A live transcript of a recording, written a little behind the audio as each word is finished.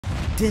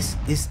This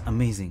is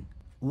amazing.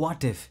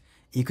 What if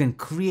you can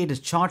create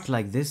a chart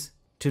like this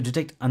to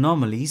detect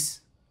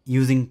anomalies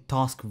using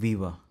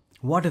TaskWeaver?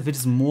 What if it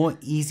is more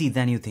easy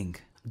than you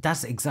think?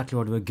 That's exactly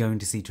what we're going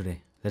to see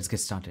today. Let's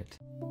get started.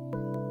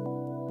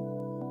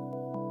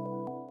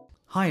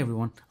 Hi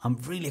everyone, I'm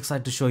really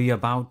excited to show you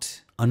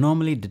about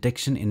anomaly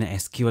detection in a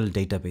SQL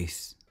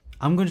database.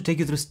 I'm going to take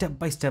you through step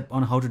by step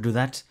on how to do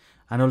that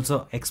and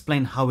also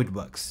explain how it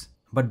works.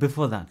 But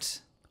before that,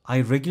 I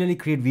regularly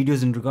create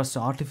videos in regards to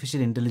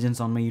artificial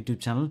intelligence on my YouTube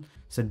channel,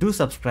 so do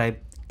subscribe,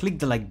 click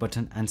the like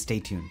button and stay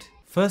tuned.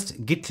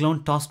 First, git clone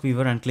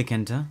TaskWeaver and click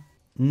enter.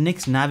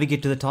 Next,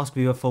 navigate to the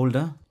TaskWeaver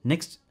folder.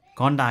 Next,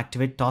 conda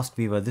activate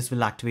TaskWeaver. This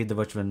will activate the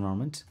virtual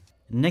environment.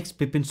 Next,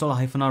 pip install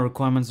 -r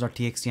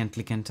requirements.txt and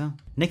click enter.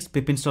 Next,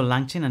 pip install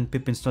langchain and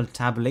pip install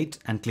tabulate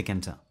and click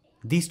enter.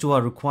 These two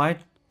are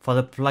required for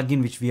the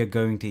plugin which we are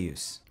going to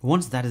use.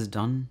 Once that is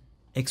done,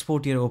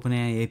 export your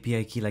OpenAI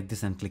API key like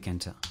this and click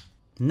enter.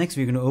 Next,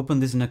 we're going to open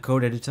this in a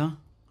code editor.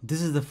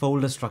 This is the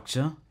folder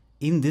structure.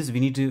 In this,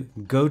 we need to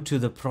go to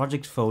the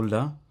project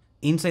folder.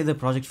 Inside the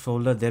project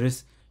folder, there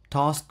is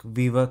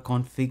TaskWeaver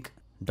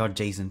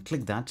config.json.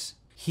 Click that.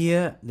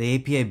 Here, the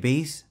API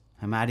base,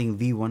 I'm adding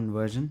V1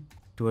 version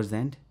towards the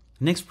end.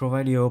 Next,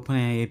 provide your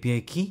OpenAI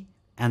API key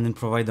and then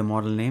provide the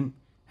model name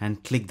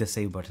and click the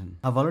save button.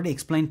 I've already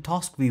explained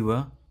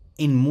TaskWeaver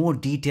in more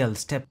detail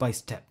step by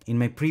step in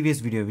my previous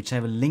video, which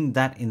I will link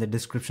that in the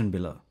description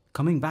below.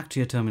 Coming back to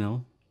your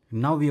terminal,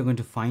 now we are going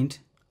to find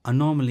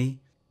anomaly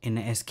in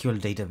a SQL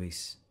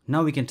database.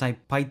 Now we can type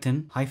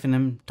python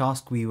 -m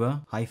taskweaver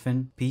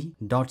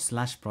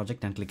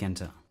 -p./project and click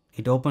enter.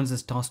 It opens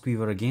this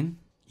TaskWeaver again.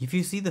 If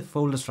you see the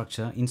folder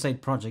structure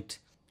inside project,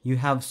 you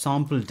have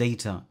sample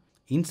data.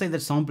 Inside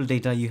that sample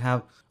data, you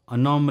have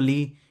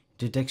anomaly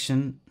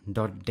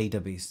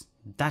detection.database.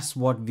 That's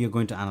what we are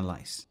going to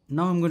analyze.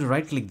 Now I'm going to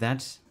right click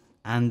that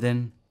and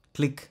then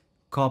click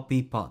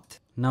copy path.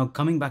 Now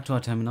coming back to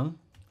our terminal,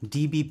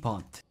 db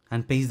path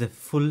and paste the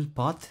full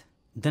path.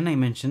 Then I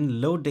mentioned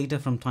load data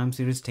from time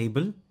series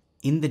table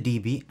in the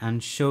DB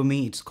and show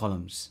me its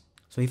columns.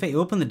 So if I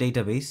open the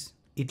database,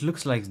 it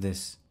looks like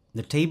this.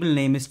 The table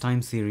name is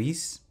time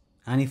series.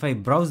 And if I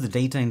browse the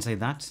data inside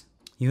that,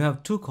 you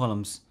have two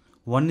columns.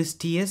 One is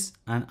TS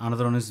and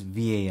another one is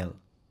VAL.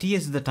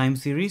 TS is the time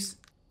series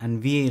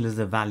and VAL is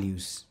the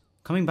values.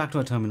 Coming back to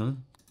our terminal,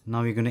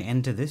 now we're going to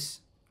enter this.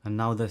 And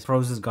now the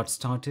process got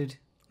started.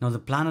 Now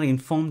the planner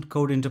informed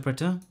code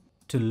interpreter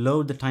to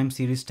load the time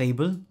series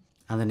table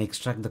and then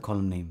extract the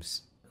column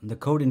names. The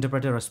code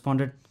interpreter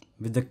responded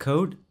with the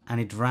code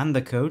and it ran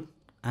the code,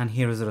 and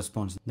here is the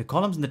response. The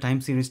columns in the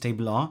time series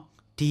table are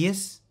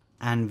TS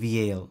and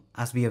VAL,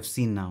 as we have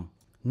seen now.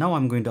 Now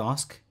I'm going to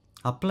ask,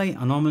 apply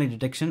anomaly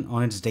detection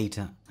on its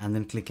data and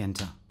then click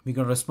enter. We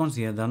got a response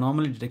here. The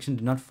anomaly detection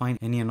did not find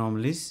any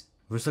anomalies,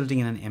 resulting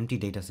in an empty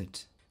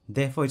dataset.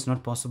 Therefore, it's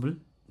not possible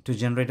to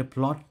generate a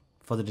plot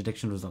for the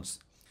detection results.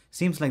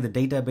 Seems like the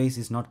database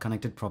is not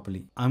connected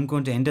properly. I'm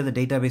going to enter the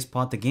database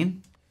path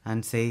again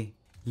and say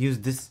use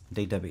this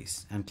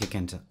database and click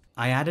enter.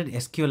 I added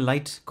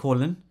SQLite :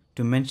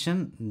 to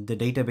mention the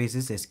database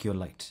is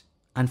SQLite.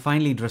 And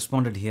finally it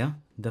responded here.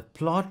 The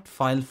plot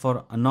file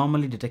for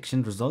anomaly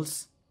detection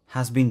results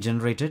has been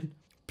generated.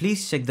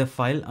 Please check the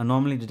file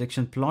anomaly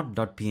detection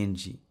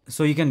plot.png.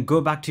 So you can go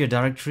back to your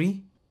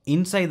directory.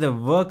 Inside the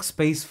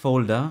workspace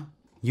folder,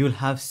 you'll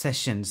have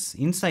sessions.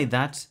 Inside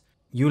that,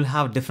 you'll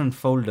have different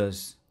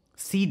folders.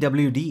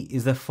 CWD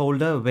is the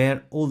folder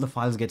where all the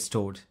files get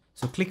stored.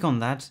 So click on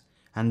that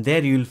and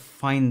there you'll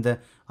find the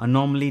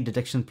anomaly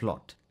detection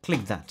plot.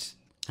 Click that.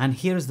 And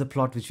here is the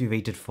plot which we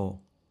waited for.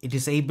 It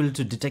is able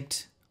to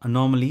detect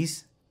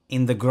anomalies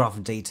in the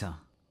graph data.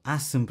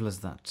 As simple as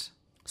that.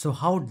 So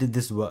how did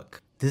this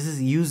work? This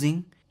is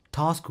using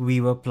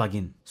TaskWeaver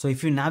plugin. So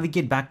if you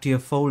navigate back to your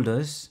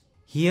folders,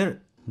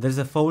 here there's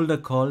a folder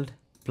called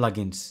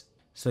plugins.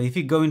 So if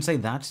you go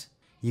inside that,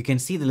 you can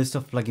see the list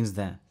of plugins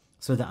there.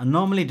 So the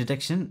anomaly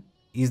detection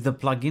is the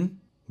plugin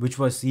which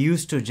was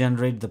used to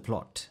generate the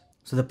plot.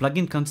 So the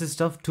plugin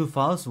consists of two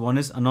files. One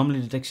is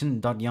anomaly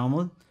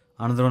detection.yaml,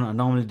 another one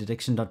anomaly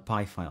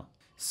detection.py file.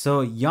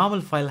 So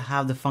YAML file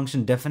have the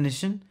function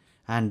definition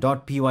and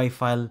 .py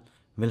file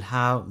will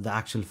have the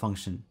actual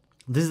function.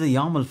 This is the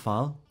YAML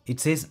file. It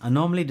says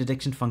anomaly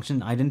detection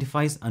function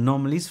identifies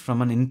anomalies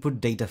from an input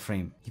data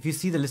frame. If you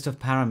see the list of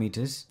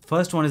parameters,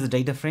 first one is the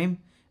data frame,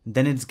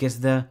 then it gets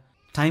the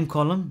time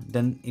column,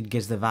 then it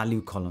gets the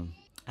value column.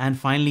 And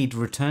finally, it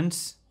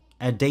returns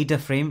a data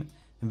frame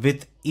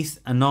with is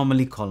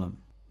anomaly column,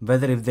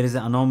 whether if there is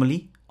an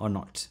anomaly or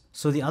not.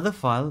 So the other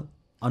file,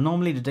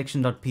 anomaly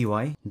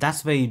detection.py,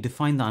 that's where you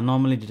define the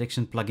anomaly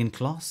detection plugin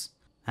class.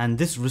 And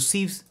this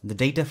receives the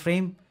data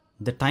frame,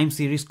 the time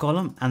series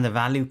column and the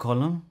value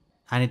column,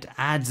 and it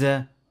adds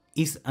a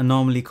is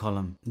anomaly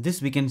column. This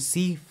we can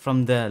see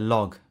from the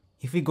log.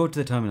 If we go to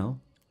the terminal,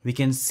 we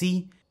can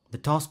see the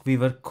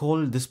TaskWeaver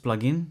called this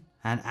plugin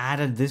and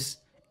added this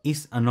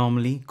is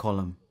anomaly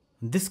column.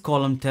 This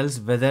column tells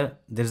whether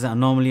there is an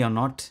anomaly or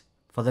not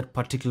for that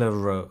particular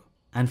row.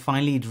 And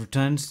finally, it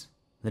returns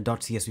the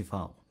 .csv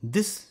file.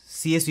 this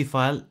CSV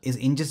file is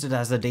ingested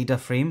as a data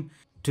frame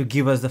to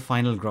give us the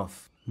final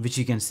graph, which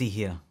you can see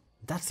here.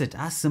 That's it,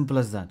 as simple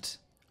as that.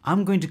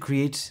 I'm going to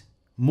create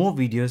more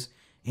videos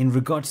in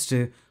regards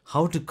to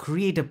how to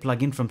create a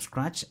plugin from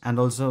scratch and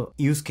also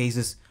use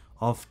cases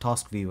of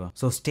TaskWeaver.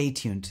 So stay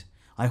tuned.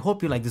 I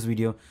hope you like this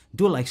video.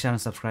 Do like, share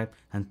and subscribe,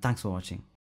 and thanks for watching.